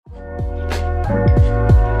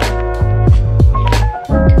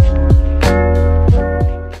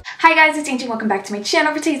Hi guys, it's Angie. Welcome back to my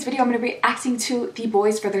channel. For today's video, I'm going to be reacting to the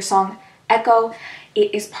boys for their song Echo.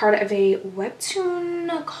 It is part of a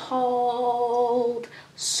webtoon called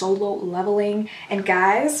Solo Leveling. And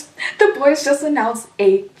guys, the boys just announced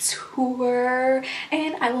a tour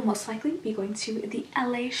and I will most likely be going to the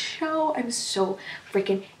LA show. I'm so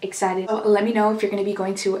freaking excited. So let me know if you're going to be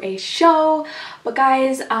going to a show. But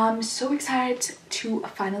guys, I'm so excited to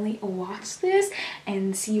finally watch this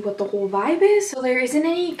and see what the whole vibe is. So there isn't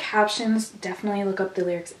any captions. Definitely look up the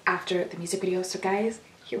lyrics after the music video. So guys,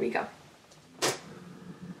 here we go.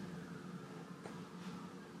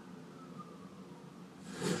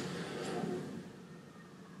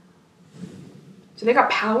 So they got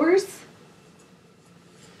powers?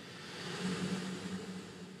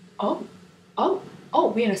 Oh,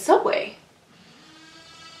 we in a subway.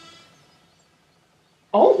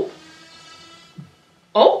 Oh.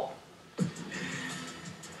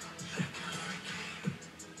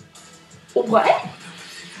 What?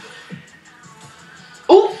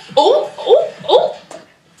 Oh.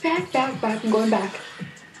 Back, I'm going back.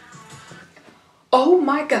 Oh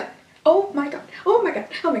my god. Oh my god.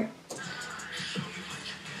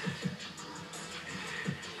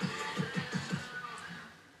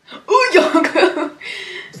 Ooh, Young.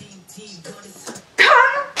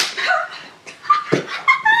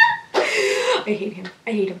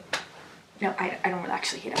 I hate him. No, I don't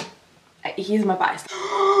actually hate him. He's my bias.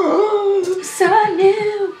 So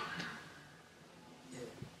new.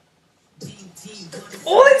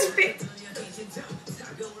 Oh, it's big.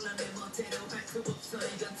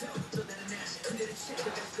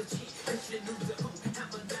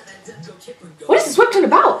 What is this webtoon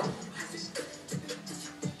about?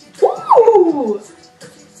 Ooh!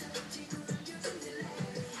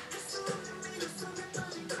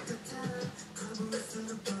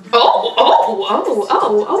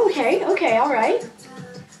 Okay, all right.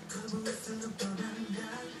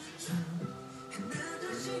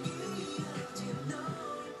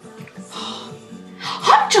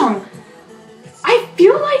 Hotjung! I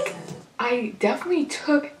feel like I definitely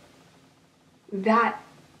took that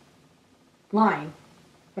line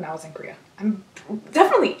when I was in Korea. I'm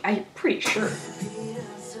pretty sure.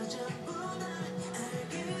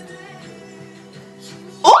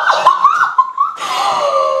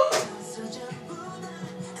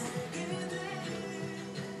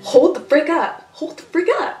 Hold the frick up. Hold the frick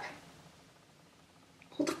up.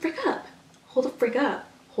 Hold the frick up. Hold the frick up.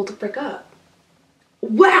 Hold the frick up.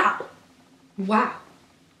 Wow. Wow.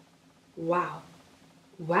 Wow.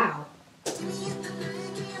 Wow.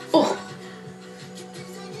 Oh.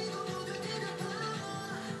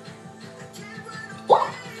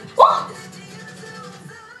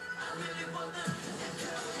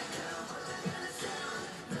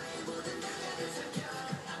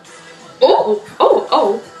 Oh.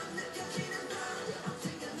 Oh.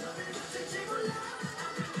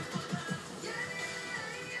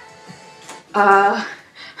 Oh.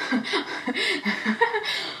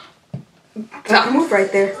 That move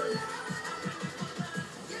right there.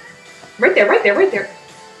 Right there.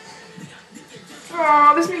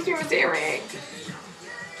 Oh, this makes me miss Eric.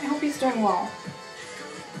 I hope he's doing well.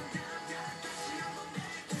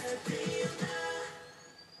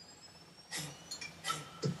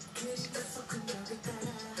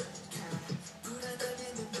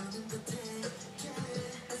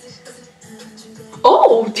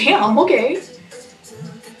 Oh, damn, okay.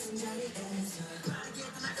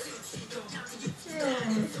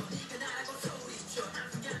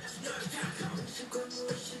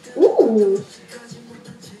 Ooh.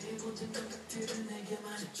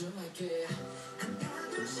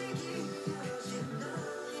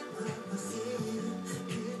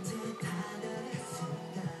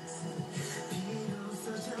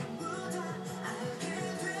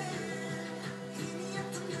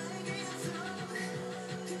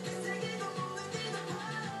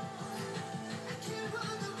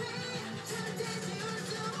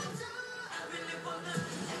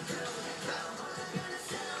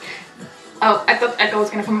 Oh, I thought Echo was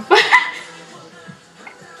gonna come.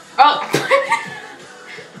 Oh.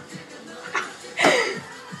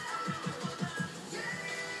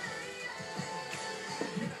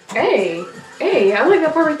 Hey, I like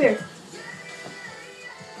that part right there.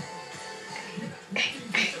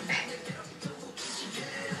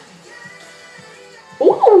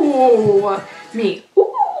 Ooh, me.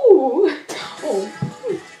 Ooh. Oh.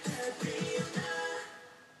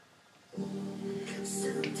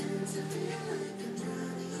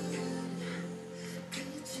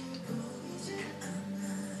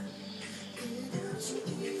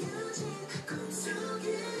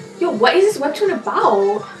 Yo, what is this webtoon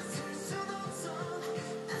about?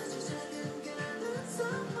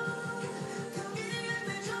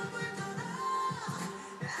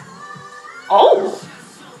 Oh!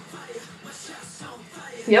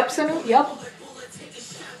 Yep, Sunu, yep.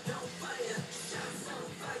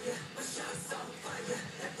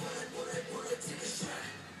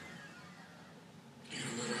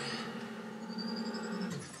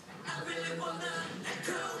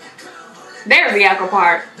 There's the echo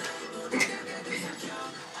part.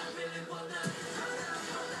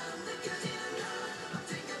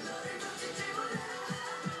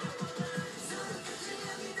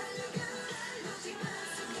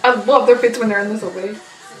 I love their fits when they're in this way.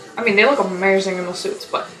 I mean, they look amazing in those suits,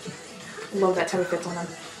 but I love that type of fits on them.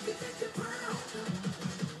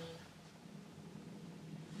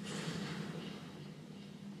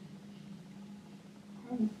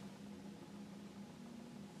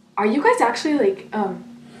 Are you guys actually like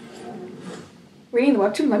reading the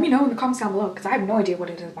webtoon? Let me know in the comments down below because I have no idea what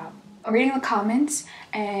it is about. I'm reading the comments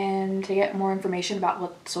and to get more information about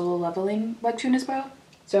what Solo Leveling webtoon is about.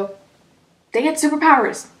 So they get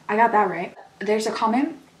superpowers. I got that right. There's a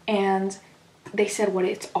comment and they said what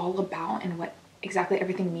it's all about and what exactly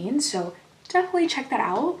everything means. So definitely check that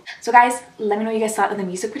out. So guys, let me know what you guys thought of the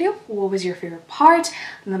music video. What was your favorite part?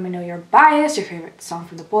 Let me know your bias, your favorite song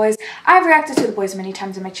from the boys. I've reacted to the boys many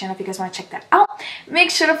times on my channel if you guys want to check that out.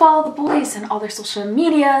 Make sure to follow the boys on all their social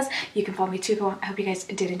medias. You can follow me too if you want. I hope you guys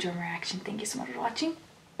did enjoy my reaction. Thank you so much for watching.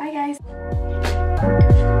 Bye guys.